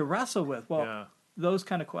prepared to wrestle with those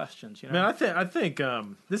kind of questions. Man, I think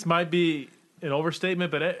this might be an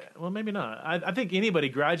overstatement, but maybe not. I think anybody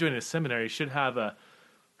graduating a seminary should have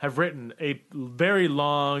written a very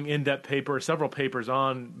long, in-depth paper, several papers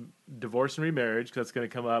on divorce and remarriage, because that's going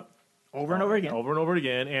to come up over and over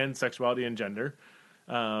again, and sexuality and gender.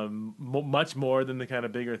 Much more than the kind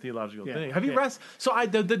of bigger theological thing. Have you So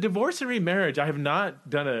the divorce and remarriage, I have not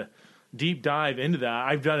done a deep dive into that.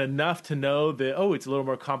 I've done enough to know that it's a little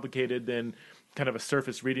more complicated than kind of a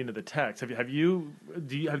surface reading of the text. Do you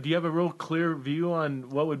have a real clear view on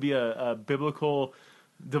what would be a biblical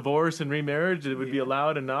divorce and remarriage that would be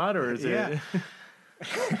allowed and not, or is it?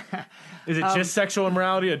 Is it just sexual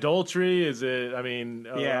immorality, adultery? Is it?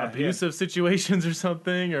 Abusive situations or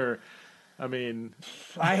something, or? I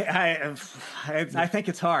think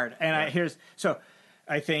it's hard, and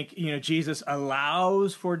I think Jesus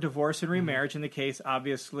allows for divorce and remarriage in the case,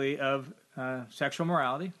 obviously, of sexual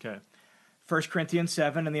morality. Okay. 1 Corinthians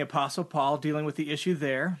 7 and the Apostle Paul dealing with the issue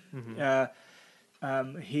there.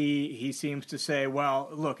 He seems to say, well,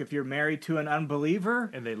 look, if you're married to an unbeliever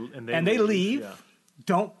and they leave.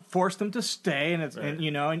 Don't force them to stay, and then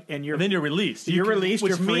you're released. You're released,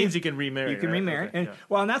 which means you can remarry. You can remarry, and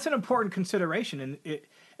that's an important consideration. And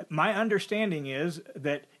my understanding is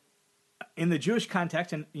that in the Jewish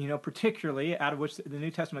context, and particularly out of which the New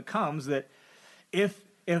Testament comes, that if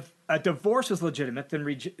a divorce is legitimate, then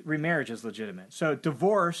remarriage is legitimate. So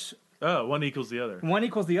divorce, one equals the other. One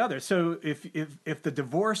equals the other. So if the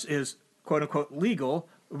divorce is quote unquote legal,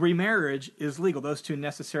 remarriage is legal. Those two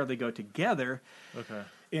necessarily go together. Okay.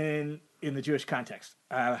 In the Jewish context,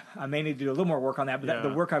 I may need to do a little more work on that. But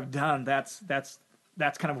the work I've done, that's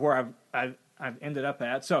kind of where I've ended up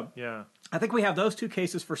at. So I think we have those two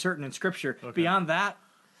cases for certain in Scripture. Okay. Beyond that,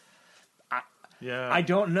 I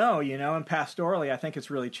don't know. And pastorally, I think it's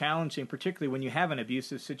really challenging, particularly when you have an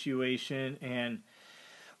abusive situation and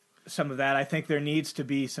some of that. I think there needs to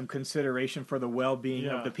be some consideration for the well-being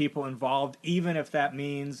of the people involved, even if that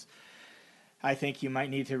means I think you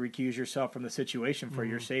might need to recuse yourself from the situation for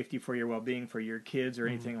your safety, for your well-being, for your kids, or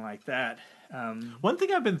anything like that. One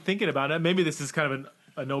thing I've been thinking about, and maybe this is kind of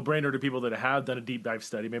a no-brainer to people that have done a deep dive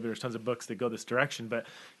study. Maybe there's tons of books that go this direction, but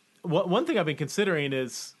one thing I've been considering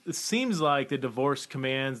is it seems like the divorce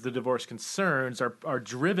commands, the divorce concerns are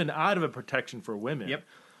driven out of a protection for women. Yep.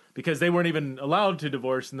 Because they weren't even allowed to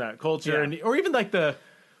divorce in that culture, or even like the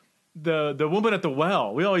woman at the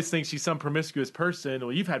well. We always think she's some promiscuous person.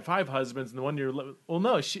 Well, you've had 5 husbands, and the one you're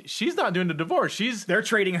no, she's not doing the divorce. They're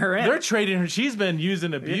trading her in. They're trading her. She's been used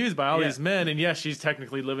and abused by all these men, and yes, she's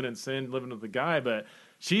technically living in sin, living with the guy, but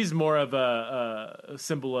she's more of a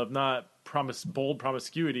symbol of not bold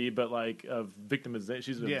promiscuity, but like of victimization.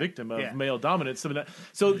 She's a victim of male dominance.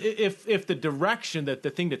 So if the direction that the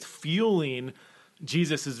thing that's fueling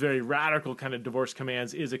Jesus' very radical kind of divorce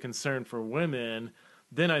commands is a concern for women,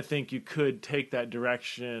 then I think you could take that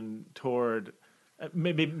direction toward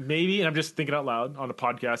maybe, and I'm just thinking out loud on a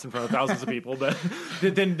podcast in front of thousands of people, but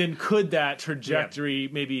then could that trajectory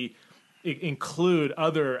maybe include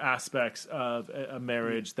other aspects of a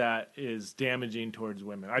marriage that is damaging towards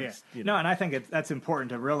women? No, and I think that's important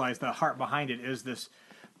to realize the heart behind it is this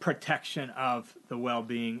protection of the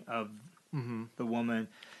well-being of the woman,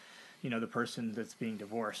 the person that's being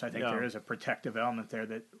divorced. I think there is a protective element there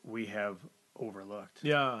that we have overlooked.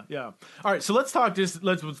 Yeah. All right, so let's talk.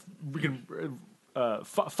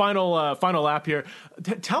 Final lap here.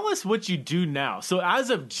 Tell us what you do now. So as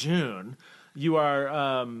of June, you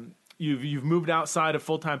are you've moved outside of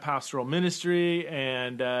full-time pastoral ministry,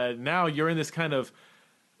 and now you're in this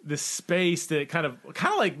space that kind of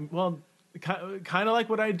like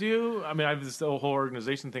what I do. I mean, I have this whole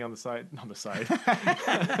organization thing on the side.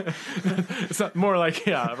 It's not more like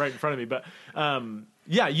right in front of me, but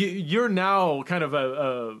you're now kind of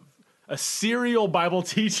a serial Bible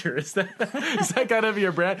teacher. Is that kind of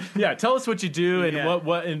your brand? Yeah. Tell us what you do and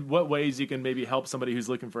in what ways you can maybe help somebody who's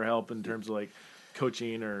looking for help in terms of like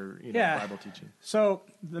coaching or Bible teaching. So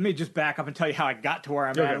let me just back up and tell you how I got to where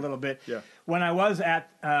I'm at a little bit. Yeah. When I was at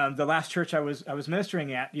the last church I was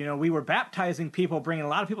ministering at, we were baptizing people, bringing a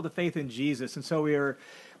lot of people to faith in Jesus, and so we were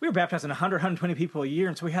baptizing 100, 120 people a year,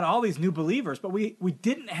 and so we had all these new believers, but we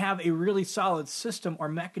didn't have a really solid system or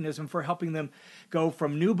mechanism for helping them go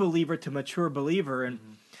from new believer to mature believer, and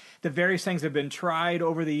the various things that have been tried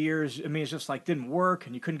over the years, it's just like didn't work,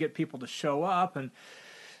 and you couldn't get people to show up, and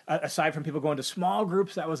aside from people going to small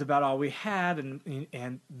groups, that was about all we had,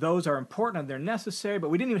 and those are important and they're necessary, but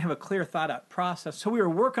we didn't even have a clear thought-out process. So we were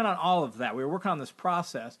working on all of that. We were working on this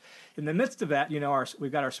process. In the midst of that,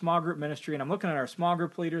 we've got our small group ministry, and I'm looking at our small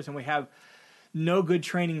group leaders, and we have no good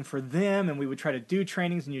training for them, and we would try to do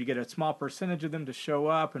trainings, and you get a small percentage of them to show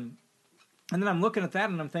up, and then I'm looking at that,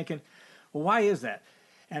 and I'm thinking, well, why is that?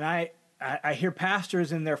 And I hear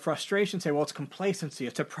pastors in their frustration say, well, it's complacency,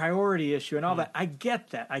 it's a priority issue and all that. I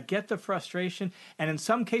get that. I get the frustration. And in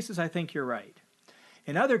some cases, I think you're right.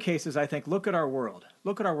 In other cases, I think, look at our world.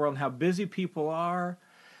 Look at our world and how busy people are.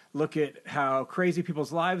 Look at how crazy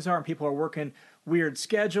people's lives are, and people are working weird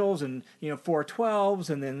schedules and 4/12s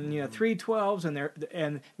and then 3/12s,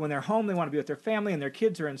 and when they're home they want to be with their family, and their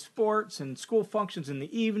kids are in sports and school functions in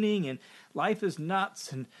the evening, and life is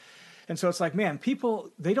nuts. And so it's like, man,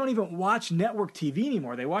 people, they don't even watch network TV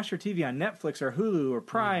anymore. They watch their TV on Netflix or Hulu or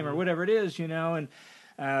Prime or whatever it is, and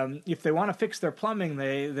if they want to fix their plumbing,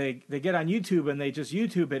 they get on YouTube and they just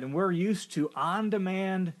YouTube it. And we're used to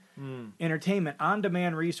on-demand entertainment,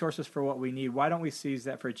 on-demand resources for what we need. Why don't we seize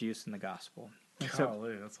that for Jesus and the gospel?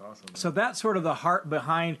 Golly, that's awesome. Man. So that's sort of the heart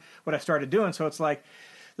behind what I started doing. So it's like,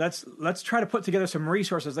 let's try to put together some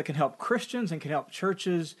resources that can help Christians and can help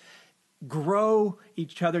churches grow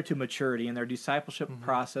each other to maturity in their discipleship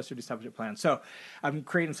process or discipleship plan. So I'm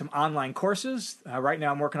creating some online courses. Right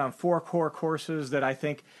now I'm working on 4 core courses that I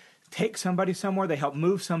think take somebody somewhere. They help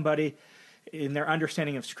move somebody in their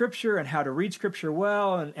understanding of Scripture and how to read Scripture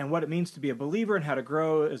well, and what it means to be a believer and how to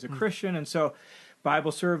grow as a Christian. And so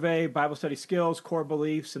Bible survey, Bible study skills, core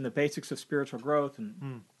beliefs, and the basics of spiritual growth.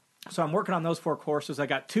 And so I'm working on those 4 courses. I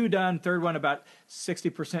got 2 done, third one about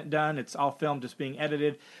 60% done. It's all filmed, just being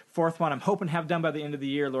edited. Fourth one I'm hoping to have done by the end of the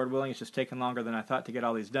year. Lord willing, it's just taking longer than I thought to get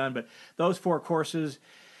all these done. But those 4 courses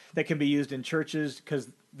that can be used in churches because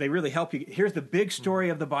they really help you. Here's the big story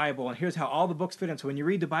of the Bible, and here's how all the books fit in. So when you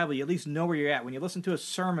read the Bible, you at least know where you're at. When you listen to a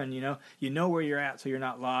sermon, you know where you're at, so you're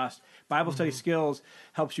not lost. Bible study skills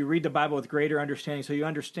helps you read the Bible with greater understanding, so you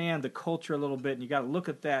understand the culture a little bit, and you got to look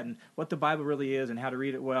at that and what the Bible really is and how to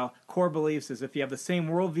read it well. Core beliefs is if you have the same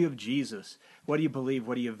worldview of Jesus, what do you believe?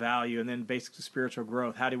 What do you value? And then basics of spiritual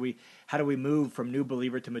growth. How do we move from new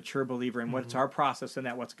believer to mature believer? And what's our process in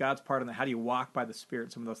that? What's God's part in that? How do you walk by the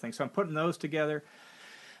Spirit? Some of those things. So I'm putting those together.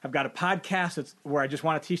 I've got a podcast. It's where I just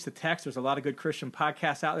want to teach the text. There's a lot of good Christian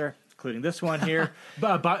podcasts out there, including this one here.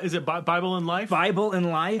 Is it Bible in Life? Bible in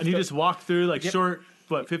Life. And you just walk through short,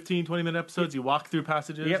 15, 20-minute episodes? You walk through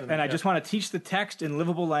passages? Yep, and I just want to teach the text in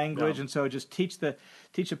livable language, and so just teach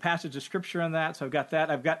a passage of Scripture on that. So I've got that.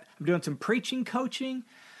 I'm doing some preaching coaching.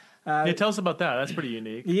 Tell us about that. That's pretty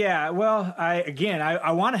unique. Yeah, well,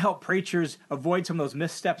 I want to help preachers avoid some of those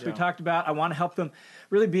missteps we talked about. I want to help them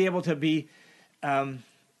really be able to be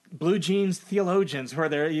blue jeans theologians, where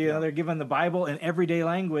they're given the Bible in everyday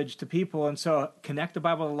language to people, and so connect the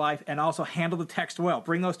Bible to life and also handle the text well.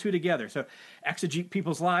 Bring those two together. So exegete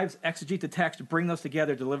people's lives, exegete the text, bring those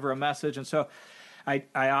together, deliver a message. And so I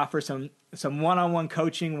offer some one-on-one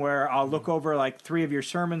coaching where I'll look over 3 of your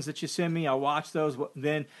sermons that you send me. I'll watch those.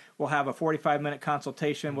 Then we'll have a 45-minute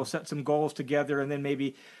consultation. We'll set some goals together, and then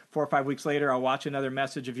maybe 4 or 5 weeks later, I'll watch another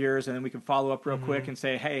message of yours, and then we can follow up real quick and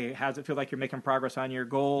say, hey, how does it feel like you're making progress on your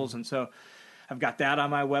goals? And so I've got that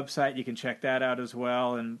on my website. You can check that out as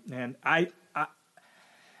well. And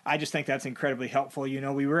I just think that's incredibly helpful.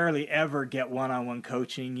 We rarely ever get one-on-one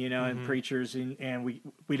coaching, and preachers, and we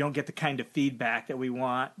don't get the kind of feedback that we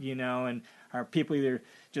want, and our people either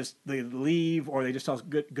they leave or they just tell us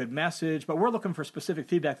good message. But we're looking for specific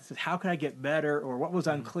feedback that says, how can I get better, or what was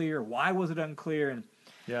unclear, why was it unclear,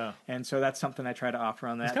 and so that's something I try to offer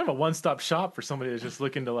on that. It's kind of a one-stop shop for somebody that's just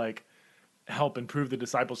looking to help improve the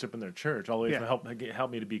discipleship in their church, all the way from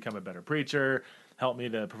help me to become a better preacher, help me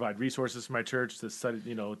to provide resources for my church to study,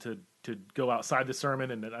 to go outside the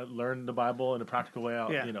sermon and learn the Bible in a practical way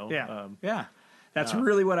out. That's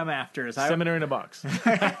really what I'm after. Is seminary in a box.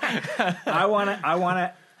 I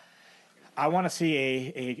want to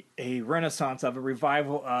see a renaissance of a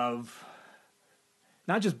revival of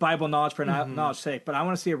not just Bible knowledge for knowledge's sake, but I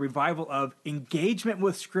want to see a revival of engagement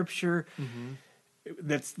with Scripture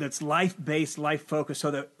that's life-based, life-focused,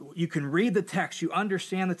 so that you can read the text, you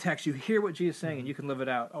understand the text, you hear what Jesus is saying, and you can live it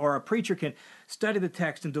out. Or a preacher can study the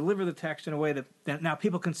text and deliver the text in a way that now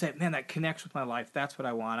people can say, man, that connects with my life. That's what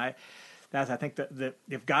I want. I think that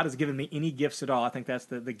if God has given me any gifts at all, I think that's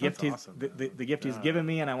the gift. That's awesome, the gift He's given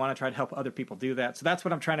me, and I want to try to help other people do that. So that's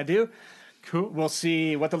what I'm trying to do. Cool. We'll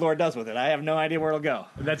see what the Lord does with it. I have no idea where it'll go.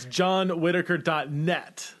 And that's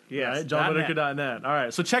johnwhitaker.net. Yes, right? johnwhitaker.net. All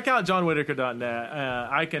right, so check out johnwhitaker.net.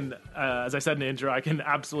 I can, as I said in the intro, I can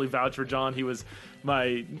absolutely vouch for John. He was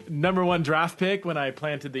my number one draft pick when I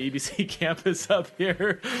planted the EBC campus up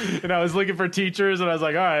here. And I was looking for teachers, and I was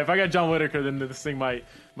like, all right, if I got John Whittaker, then this thing might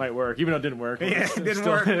work, even though it didn't work. Yeah, it didn't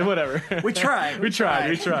work. Whatever. We tried. We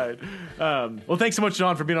tried. Well, thanks so much,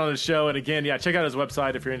 John, for being on the show. And again, check out his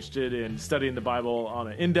website if you're interested in studying the Bible on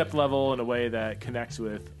an in-depth level in a way that connects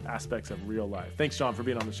with aspects of real life. Thanks, John, for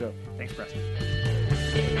being on the show. Thanks, Preston.